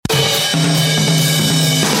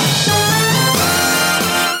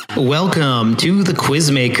Welcome to The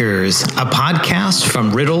Quizmakers, a podcast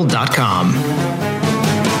from Riddle.com.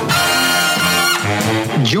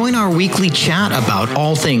 Join our weekly chat about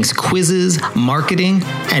all things quizzes, marketing,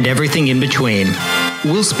 and everything in between.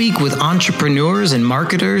 We'll speak with entrepreneurs and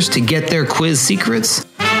marketers to get their quiz secrets,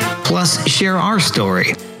 plus share our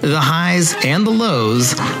story, the highs and the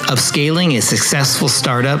lows of scaling a successful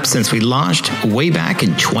startup since we launched way back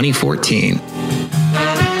in 2014.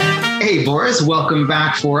 Hey, Boris, welcome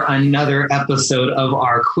back for another episode of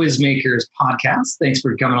our Quizmakers podcast. Thanks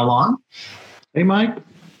for coming along. Hey, Mike.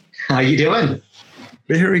 How you doing?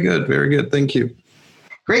 Very good. Very good. Thank you.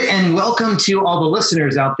 Great. And welcome to all the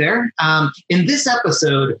listeners out there. In this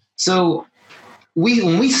episode,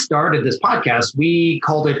 when we started this podcast, we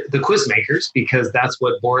called it The Quizmakers because that's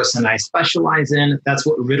what Boris and I specialize in. That's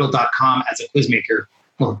what Riddle.com as a quizmaker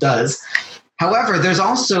does. However, there's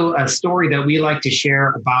also a story that we like to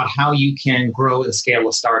share about how you can grow and scale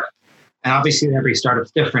a startup. And obviously, every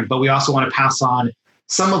startup's different, but we also want to pass on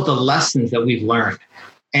some of the lessons that we've learned.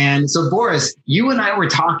 And so, Boris, you and I were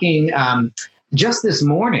talking just this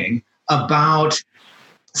morning about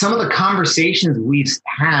some of the conversations we've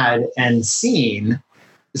had and seen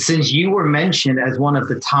since you were mentioned as one of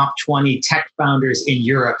the top 20 tech founders in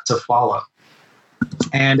Europe to follow.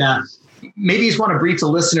 And maybe you just want to brief the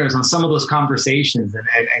listeners on some of those conversations and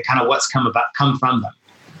kind of what's come from them.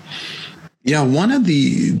 Yeah, one of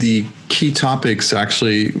the key topics,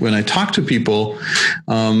 actually, when I talk to people,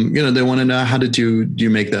 they want to know, how did you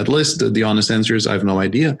make that list? The honest answer is, I have no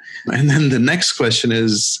idea. And then the next question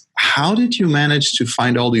is, how did you manage to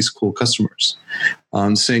find all these cool customers?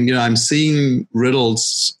 Saying, I'm seeing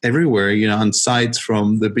riddles everywhere, on sites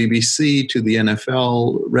from the BBC to the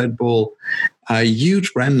NFL, Red Bull,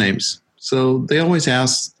 huge brand names. So they always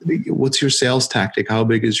ask, what's your sales tactic? How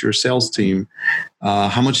big is your sales team?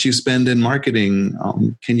 How much do you spend in marketing?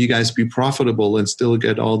 Can you guys be profitable and still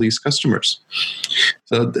get all these customers?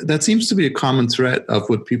 So that seems to be a common thread of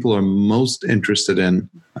what people are most interested in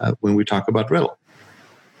when we talk about Riddle.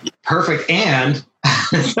 Perfect. And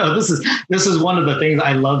so this is one of the things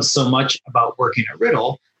I love so much about working at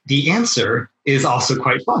Riddle. The answer is also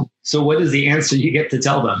quite fun. So what is the answer you get to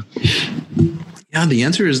tell them? Yeah, the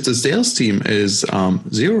answer is the sales team is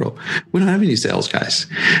zero. We don't have any sales guys,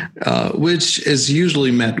 which is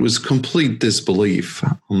usually met with complete disbelief.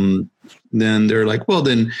 Then they're like, well,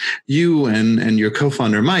 then you and your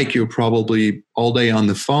co-founder, Mike, you're probably all day on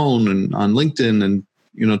the phone and on LinkedIn and,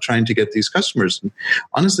 trying to get these customers. And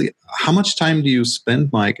honestly, how much time do you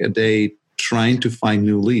spend, Mike, a day trying to find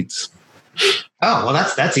new leads? Oh, well,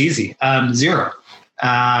 that's easy. Zero.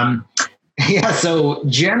 So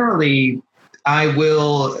generally, I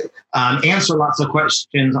will answer lots of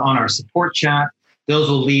questions on our support chat. Those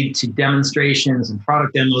will lead to demonstrations and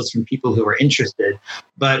product demos from people who are interested.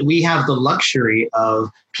 But we have the luxury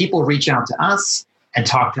of people reach out to us and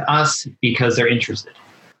talk to us because they're interested.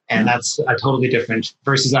 And that's a totally different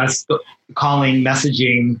versus us calling,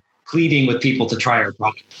 messaging, pleading with people to try our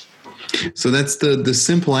product. So that's the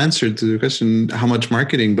simple answer to the question, how much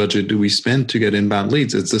marketing budget do we spend to get inbound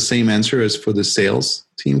leads? It's the same answer as for the sales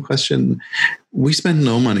team question. We spend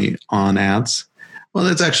no money on ads. Well,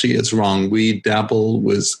 it's wrong. We dabble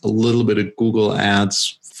with a little bit of Google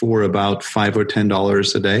ads for about $5 or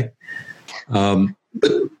 $10 a day.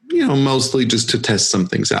 But, mostly just to test some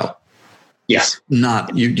things out. Yes.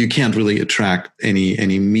 Not you can't really attract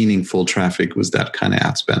any meaningful traffic with that kind of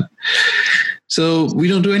ad spend. So we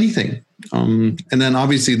don't do anything. And then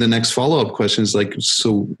obviously the next follow-up question is like,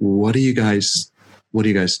 so what do you guys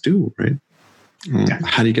do, right?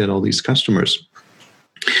 How do you get all these customers?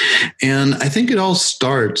 And I think it all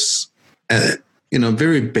starts,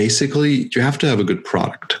 very basically, you have to have a good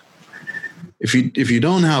product. If you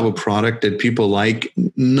don't have a product that people like,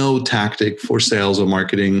 no tactic for sales or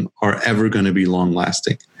marketing are ever going to be long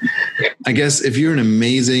lasting. I guess if you're an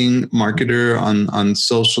amazing marketer on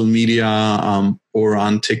social media or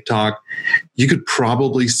on TikTok, you could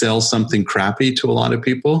probably sell something crappy to a lot of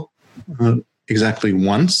people exactly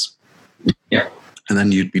once. Yeah. And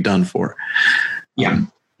then you'd be done for. Yeah.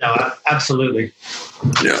 No, absolutely.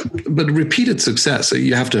 Yeah, but repeated success,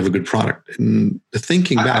 you have to have a good product. And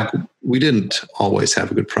thinking back, we didn't always have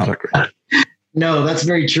a good product, right? No, that's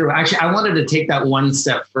very true. Actually, I wanted to take that one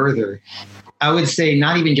step further. I would say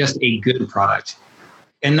not even just a good product.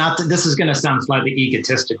 And not that this is going to sound slightly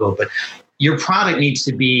egotistical, but your product needs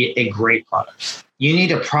to be a great product. You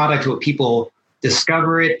need a product where people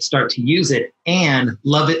discover it, start to use it, and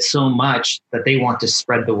love it so much that they want to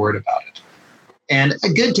spread the word about it. And a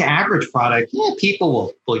good to average product,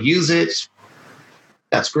 people will use it.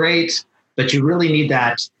 That's great. but you really need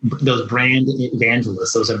those brand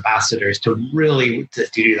evangelists, those ambassadors to really to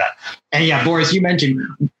do that. And yeah, Boris, you mentioned,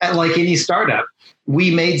 like any startup, we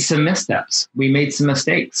made some missteps. We made some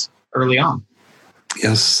mistakes early on.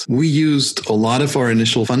 Yes, we used a lot of our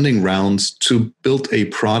initial funding rounds to build a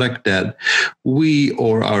product that we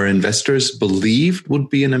or our investors believed would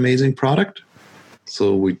be an amazing product.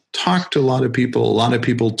 So we talked to a lot of people. A lot of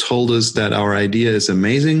people told us that our idea is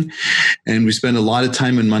amazing. And we spent a lot of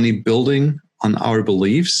time and money building on our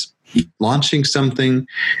beliefs, launching something,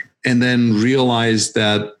 and then realized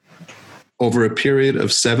that over a period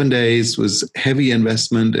of 7 days was heavy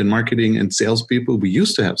investment in marketing and salespeople. We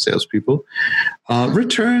used to have salespeople,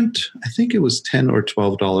 returned, I think it was $10 or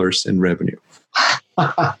 $12 in revenue.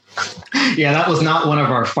 Yeah, that was not one of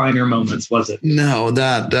our finer moments, was it? No,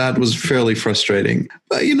 that was fairly frustrating.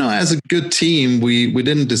 But, as a good team, we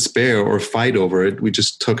didn't despair or fight over it. We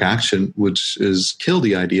just took action, which is kill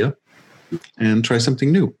the idea and try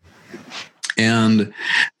something new. And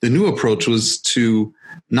the new approach was to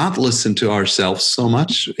not listen to ourselves so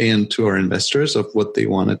much and to our investors of what they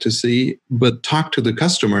wanted to see, but talk to the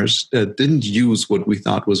customers that didn't use what we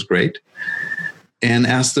thought was great and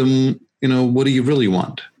ask them, what do you really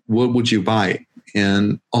want? What would you buy?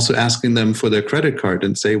 And also asking them for their credit card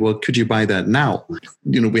and say, well, could you buy that now?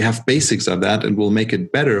 We have basics of that and we'll make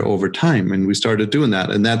it better over time. And we started doing that.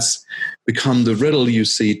 And that's become the riddle you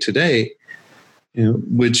see today,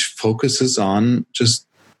 which focuses on just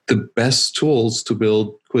the best tools to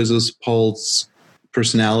build quizzes, polls,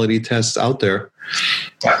 personality tests out there.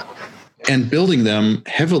 And building them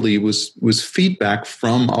heavily was feedback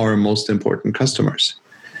from our most important customers.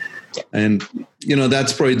 And,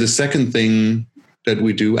 that's probably the second thing that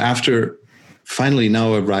we do after finally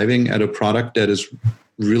now arriving at a product that is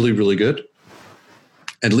really, really good,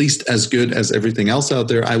 at least as good as everything else out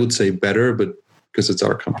there. I would say better, but because it's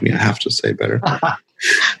our company, I have to say better,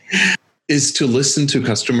 is to listen to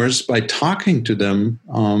customers by talking to them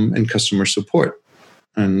in customer support.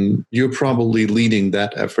 And you're probably leading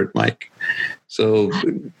that effort, Mike. So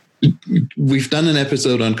we've done an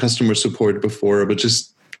episode on customer support before, but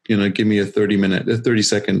just, give me a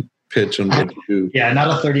 30-second pitch on what you do. Yeah, not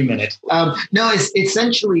a 30-minute. No, it's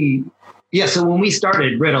essentially, yeah. So when we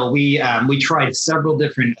started Riddle, we tried several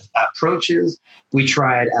different approaches. We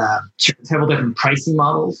tried several different pricing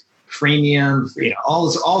models, freemium,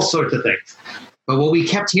 all sorts of things. But what we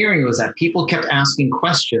kept hearing was that people kept asking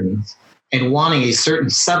questions and wanting a certain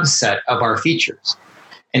subset of our features.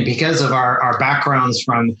 And because of our backgrounds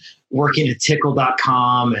from working at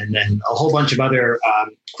Tickle.com and then a whole bunch of other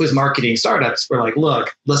quiz marketing startups, we're like,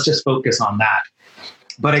 look, let's just focus on that.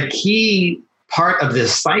 But a key part of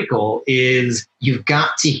this cycle is you've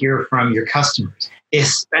got to hear from your customers,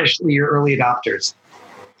 especially your early adopters.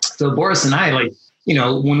 So Boris and I,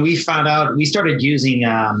 when we found out, we started using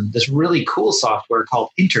this really cool software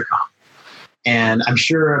called Intercom. And I'm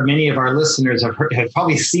sure many of our listeners have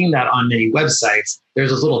probably seen that on many websites.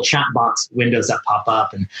 There's those little chat box windows that pop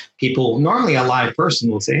up, and people, normally a live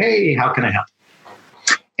person, will say, hey, how can I help?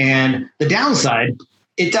 And the downside,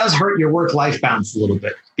 it does hurt your work-life balance a little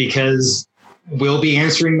bit, because we'll be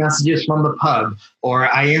answering messages from the pub, or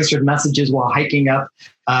I answered messages while hiking up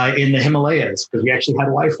in the Himalayas because we actually had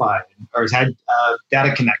Wi-Fi or had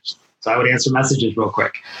data connection. So I would answer messages real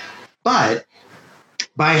quick. But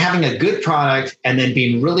by having a good product and then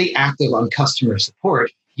being really active on customer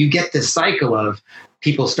support, you get this cycle of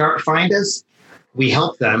people find us, we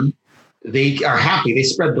help them, they are happy, they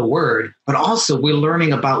spread the word, but also we're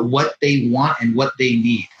learning about what they want and what they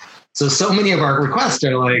need. So many of our requests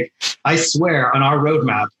are like, I swear on our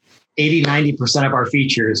roadmap, 80, 90% of our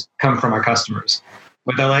features come from our customers.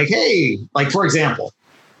 But they're like, hey, for example,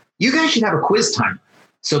 you guys should have a quiz timer.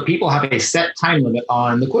 So people have a set time limit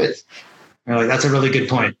on the quiz. We're like, that's a really good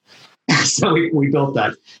point. So we built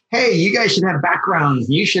that. Hey, you guys should have backgrounds.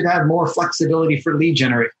 You should have more flexibility for lead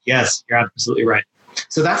generate. Yes, you're absolutely right.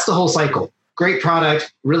 So that's the whole cycle. Great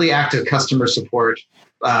product, really active customer support,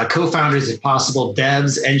 co-founders if possible,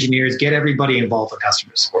 devs, engineers, get everybody involved with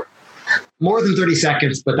customer support. More than 30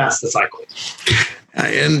 seconds, but that's the cycle.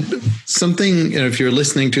 And something, if you're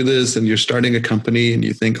listening to this and you're starting a company and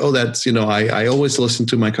you think, oh, that's, I always listen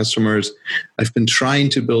to my customers. I've been trying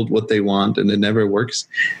to build what they want and it never works.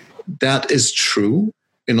 That is true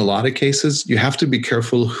in a lot of cases. You have to be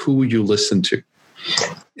careful who you listen to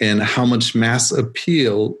and how much mass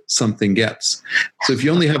appeal something gets. So if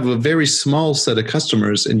you only have a very small set of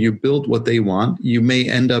customers and you build what they want, you may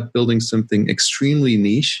end up building something extremely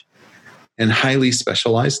niche and highly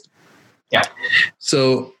specialized. Yeah.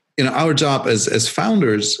 So, our job as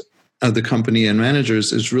founders of the company and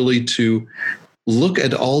managers is really to look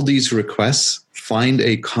at all these requests, find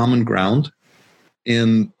a common ground,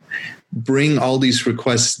 and bring all these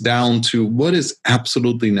requests down to what is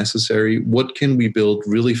absolutely necessary. What can we build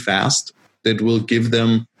really fast that will give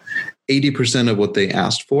them 80% of what they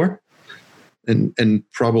asked for, and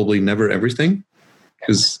probably never everything,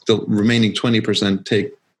 because the remaining 20%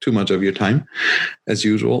 take too much of your time, as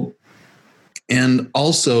usual. And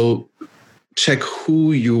also check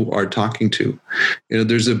who you are talking to.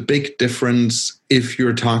 There's a big difference if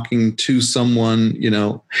you're talking to someone,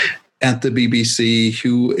 at the BBC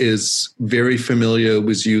who is very familiar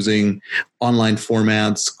with using online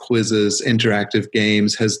formats, quizzes, interactive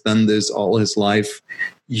games, has done this all his life,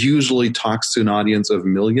 usually talks to an audience of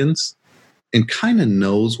millions and kind of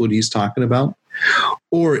knows what he's talking about.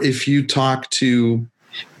 Or if you talk to,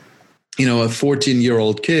 a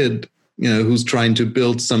 14-year-old kid, who's trying to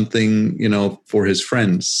build something, for his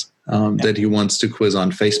friends that he wants to quiz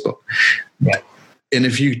on Facebook. Yeah. And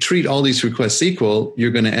if you treat all these requests equal,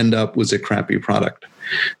 you're going to end up with a crappy product.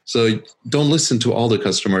 So don't listen to all the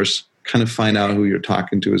customers. Kind of find out who you're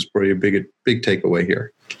talking to is probably a big takeaway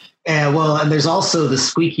here. Well, and there's also the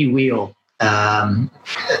squeaky wheel.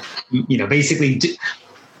 Basically,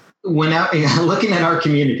 when looking at our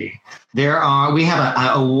community, we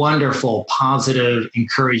have a wonderful, positive,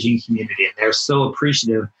 encouraging community, and they're so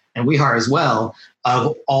appreciative, and we are as well,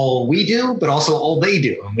 of all we do, but also all they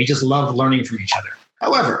do, and we just love learning from each other.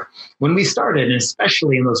 However, when we started, and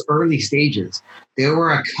especially in those early stages, there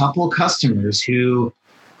were a couple customers who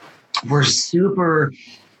were super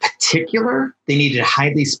particular. They needed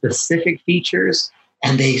highly specific features,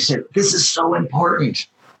 and they said, "This is so important."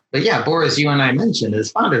 But yeah, Boris, you and I mentioned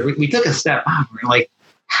as founders, we took a step back. We're like,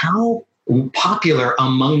 how popular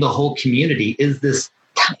among the whole community is this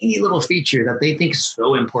tiny little feature that they think is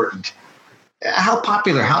so important? How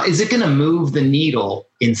popular? How is it going to move the needle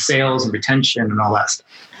in sales and retention and all that stuff?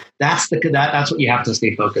 That's what you have to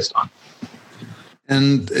stay focused on.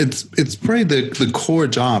 And it's probably the core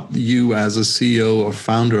job you as a CEO or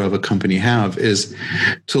founder of a company have is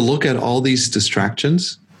to look at all these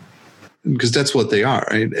distractions, because that's what they are,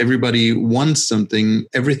 right? Everybody wants something,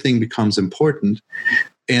 everything becomes important,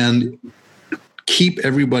 and keep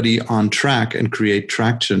everybody on track and create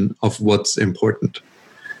traction of what's important.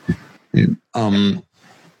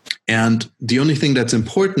 And the only thing that's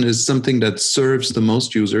important is something that serves the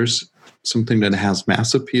most users, something that has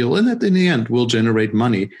mass appeal, and that in the end will generate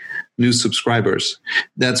money, new subscribers.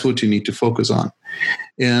 That's what you need to focus on.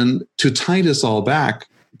 And to tie this all back,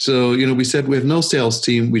 so, we said we have no sales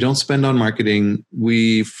team. We don't spend on marketing.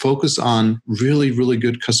 We focus on really, really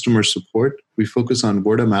good customer support. We focus on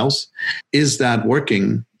word of mouth. Is that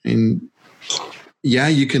working? And yeah,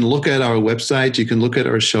 you can look at our website. You can look at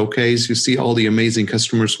our showcase. You see all the amazing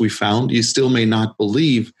customers we found. You still may not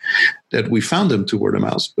believe that we found them to word of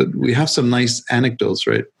mouth, but we have some nice anecdotes,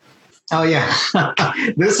 right? Oh, yeah.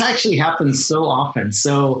 This actually happens so often.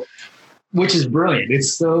 So, which is brilliant.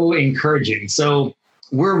 It's so encouraging. So,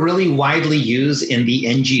 we're really widely used in the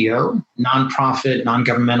NGO, nonprofit,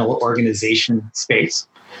 non-governmental organization space.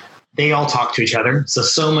 They all talk to each other.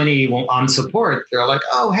 So many on support, they're like,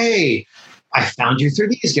 "Oh, hey, I found you through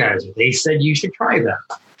these guys. They said you should try them."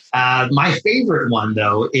 My favorite one,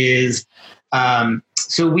 though, is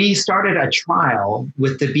so we started a trial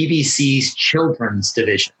with the BBC's children's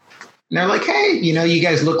division. And they're like, "Hey, you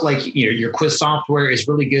guys look like your quiz software is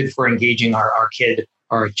really good for engaging our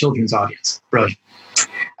children's audience. Brilliant."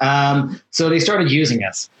 So they started using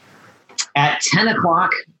us. At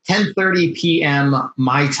 10:30 p.m.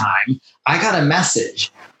 my time, I got a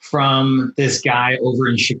message from this guy over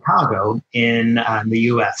in Chicago in the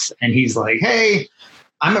US. And he's like, "Hey,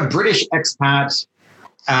 I'm a British expat.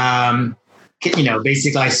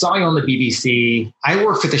 Basically, I saw you on the BBC. I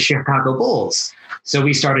work for the Chicago Bulls." So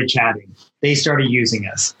we started chatting. They started using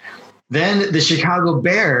us. Then the Chicago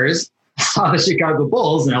Bears saw the Chicago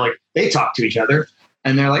Bulls, and they talk to each other.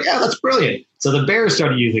 And they're like, "Yeah, that's brilliant." So the Bears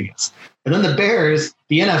started using us. And then the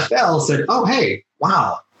NFL said, "Oh, hey,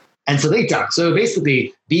 wow." And so they talked. So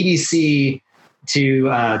basically BBC to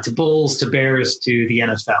Bulls, to Bears, to the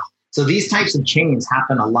NFL. So these types of chains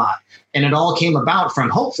happen a lot. And it all came about from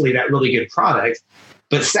hopefully that really good product.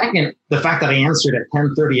 But second, the fact that I answered at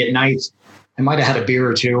 10:30 at night, I might have had a beer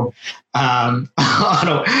or two on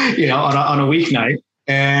a weeknight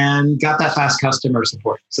and got that fast customer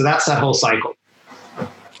support. So that's that whole cycle.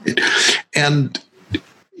 And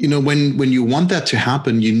when you want that to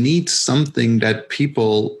happen, you need something that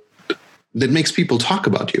makes people talk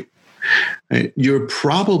about you. Right? You're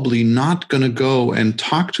probably not going to go and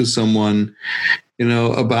talk to someone,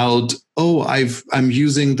 about, "Oh, I'm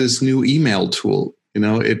using this new email tool."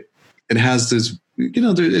 it has this,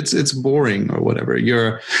 it's boring or whatever.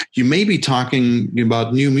 You may be talking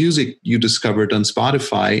about new music you discovered on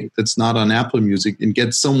Spotify that's not on Apple Music, and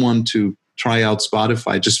get someone to try out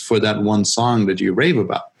Spotify just for that one song that you rave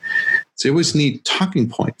about. So you always need talking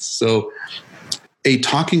points. So a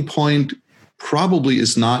talking point probably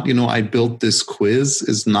is not, I built this quiz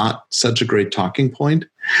is not such a great talking point,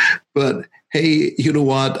 but hey, you know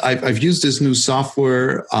what? I've used this new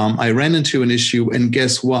software. I ran into an issue, and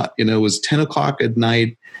guess what? It was 10 o'clock at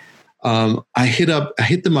night. I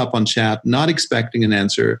hit them up on chat, not expecting an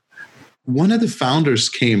answer. One of the founders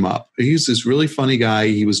came up. He's this really funny guy.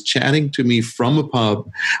 He was chatting to me from a pub.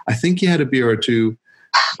 I think he had a beer or two,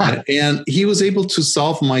 and he was able to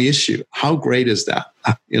solve my issue. How great is that?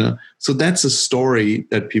 So that's a story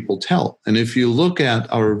that people tell. And if you look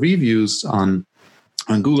at our reviews on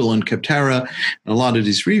Google and Capterra and a lot of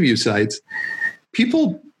these review sites,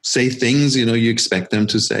 people say things, you expect them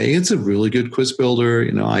to say. It's a really good quiz builder.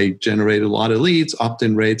 I generate a lot of leads.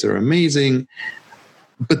 Opt-in rates are amazing.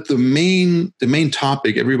 But the main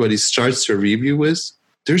topic everybody starts their review with,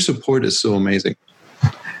 their support is so amazing.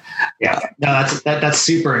 Yeah, no, that's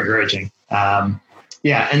super encouraging.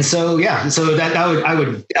 And so that I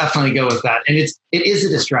would definitely go with that. And it is a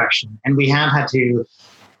distraction, and we have had to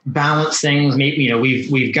balance things. Maybe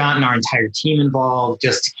we've gotten our entire team involved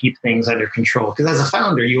just to keep things under control. Because as a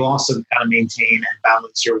founder, you also got to maintain and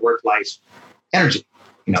balance your work-life energy.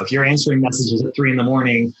 If you're answering messages at 3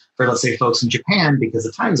 a.m. for, let's say, folks in Japan because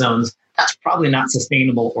of time zones, that's probably not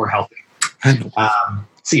sustainable or healthy. Actually,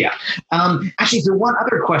 so one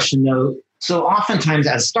other question though. So oftentimes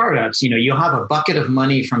as startups, you'll have a bucket of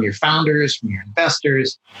money from your founders, from your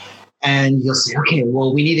investors, and you'll say, okay,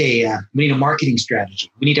 well, we need a marketing strategy.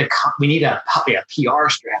 We need a PR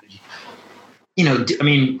strategy.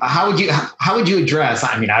 How would you address?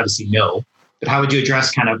 Obviously no, but how would you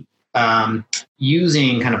address kind of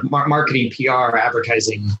using kind of marketing, PR,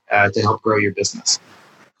 advertising to help grow your business?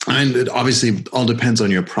 And it obviously all depends on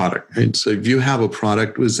your product, right? So if you have a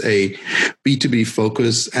product with a B2B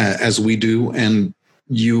focus, as we do, and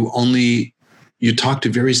you talk to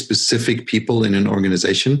very specific people in an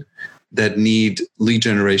organization that need lead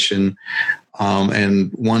generation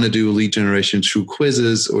and want to do lead generation through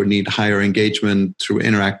quizzes or need higher engagement through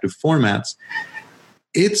interactive formats,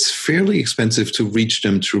 it's fairly expensive to reach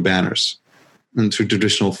them through banners and through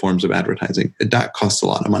traditional forms of advertising. That costs a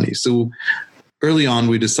lot of money. So early on,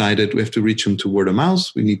 we decided we have to reach them to word of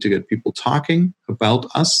mouth. We need to get people talking about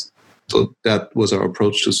us. So that was our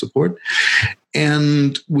approach to support.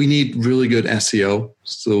 And we need really good SEO.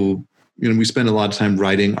 So, we spend a lot of time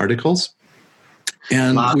writing articles.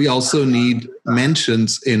 And we also need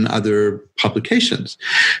mentions in other publications.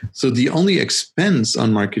 So the only expense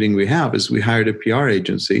on marketing we have is we hired a PR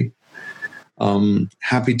agency.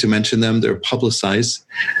 Happy to mention them. They're Publicize.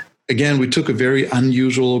 Again, we took a very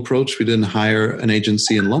unusual approach. We didn't hire an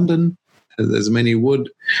agency in London, as many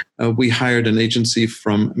would. We hired an agency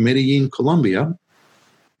from Medellin, Colombia.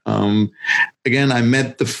 Again, I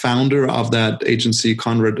met the founder of that agency,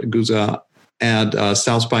 Conrad Aguza, at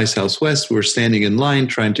South by Southwest. We were standing in line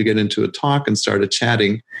trying to get into a talk and started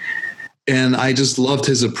chatting. And I just loved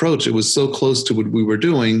his approach. It was so close to what we were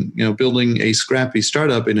doing, building a scrappy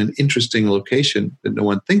startup in an interesting location that no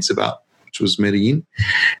one thinks about, which was Medellin,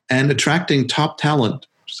 and attracting top talent.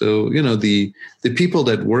 So, the people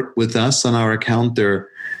that work with us on our account, they're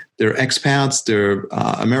expats, they're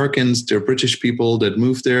Americans, they're British people that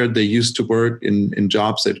moved there. They used to work in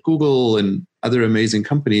jobs at Google and other amazing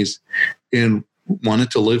companies and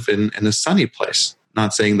wanted to live in a sunny place.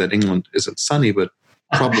 Not saying that England isn't sunny, but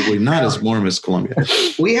probably not as warm as Colombia.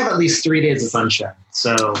 We have at least 3 days of sunshine.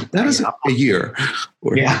 So that is a year.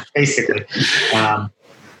 Yeah, basically.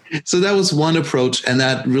 So that was one approach, and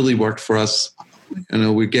that really worked for us.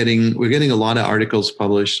 We're getting a lot of articles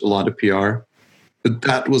published, a lot of PR. But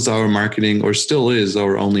that was our marketing, or still is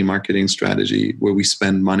our only marketing strategy where we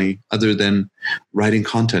spend money other than writing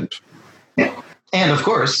content. Yeah. And of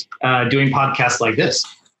course, doing podcasts like this.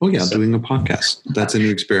 Oh yeah, doing a podcast. That's a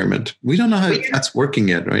new experiment. We don't know how that's working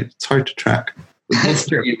yet, right? It's hard to track. That's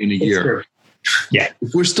true. In a year. Yeah.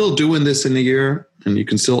 If we're still doing this in a year and you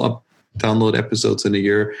can still download episodes in a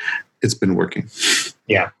year, it's been working.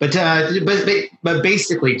 Yeah, but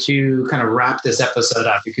basically to kind of wrap this episode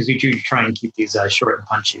up, because we do try and keep these short and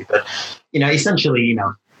punchy, but essentially,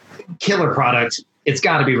 killer product. It's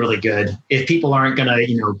got to be really good. If people aren't going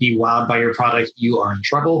to be wowed by your product, you are in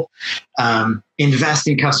trouble. Invest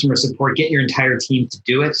in customer support. Get your entire team to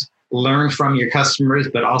do it. Learn from your customers,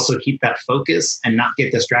 but also keep that focus and not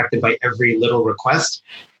get distracted by every little request.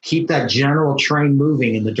 keep that general train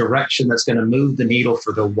moving in the direction that's going to move the needle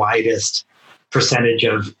for the widest percentage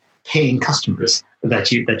of paying customers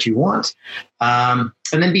that you want. And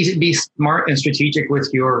then be smart and strategic with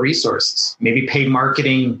your resources. Maybe paid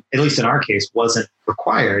marketing, at least in our case, wasn't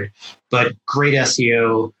required, but great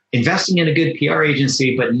SEO, investing in a good PR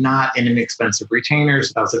agency, but not in an expensive retainer.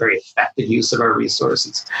 So that was a very effective use of our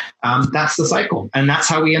resources. That's the cycle. And that's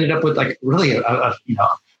how we ended up with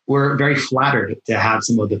we're very flattered to have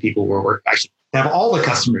some of the people we're actually have all the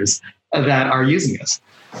customers that are using us.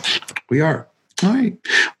 We are. All right.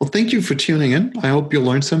 Well, thank you for tuning in. I hope you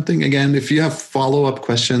learned something. Again, if you have follow-up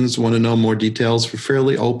questions, want to know more details, we're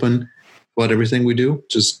fairly open about everything we do.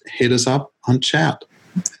 Just hit us up on chat.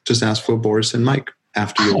 Just ask for Boris and Mike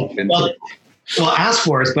after you. Well, ask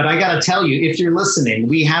for us, but I got to tell you, if you're listening,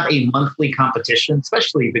 we have a monthly competition,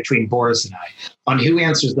 especially between Boris and I, on who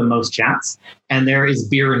answers the most chats, and there is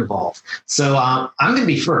beer involved. So I'm going to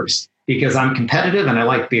be first because I'm competitive and I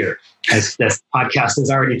like beer, as this podcast has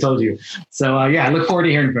already told you. So I look forward to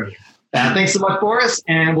hearing from you. Thanks so much, Boris,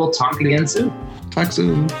 and we'll talk again soon. Talk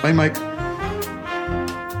soon. Bye, Mike.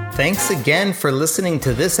 Thanks again for listening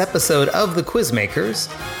to this episode of The Quizmakers.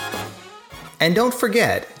 And don't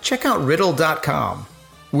forget, check out Riddle.com.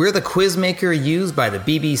 We're the quizmaker used by the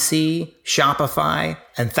BBC, Shopify,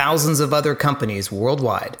 and thousands of other companies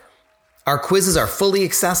worldwide. Our quizzes are fully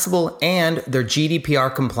accessible and they're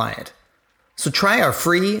GDPR compliant. So try our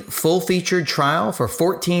free, full-featured trial for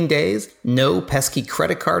 14 days, no pesky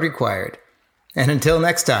credit card required. And until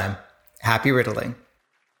next time, happy riddling.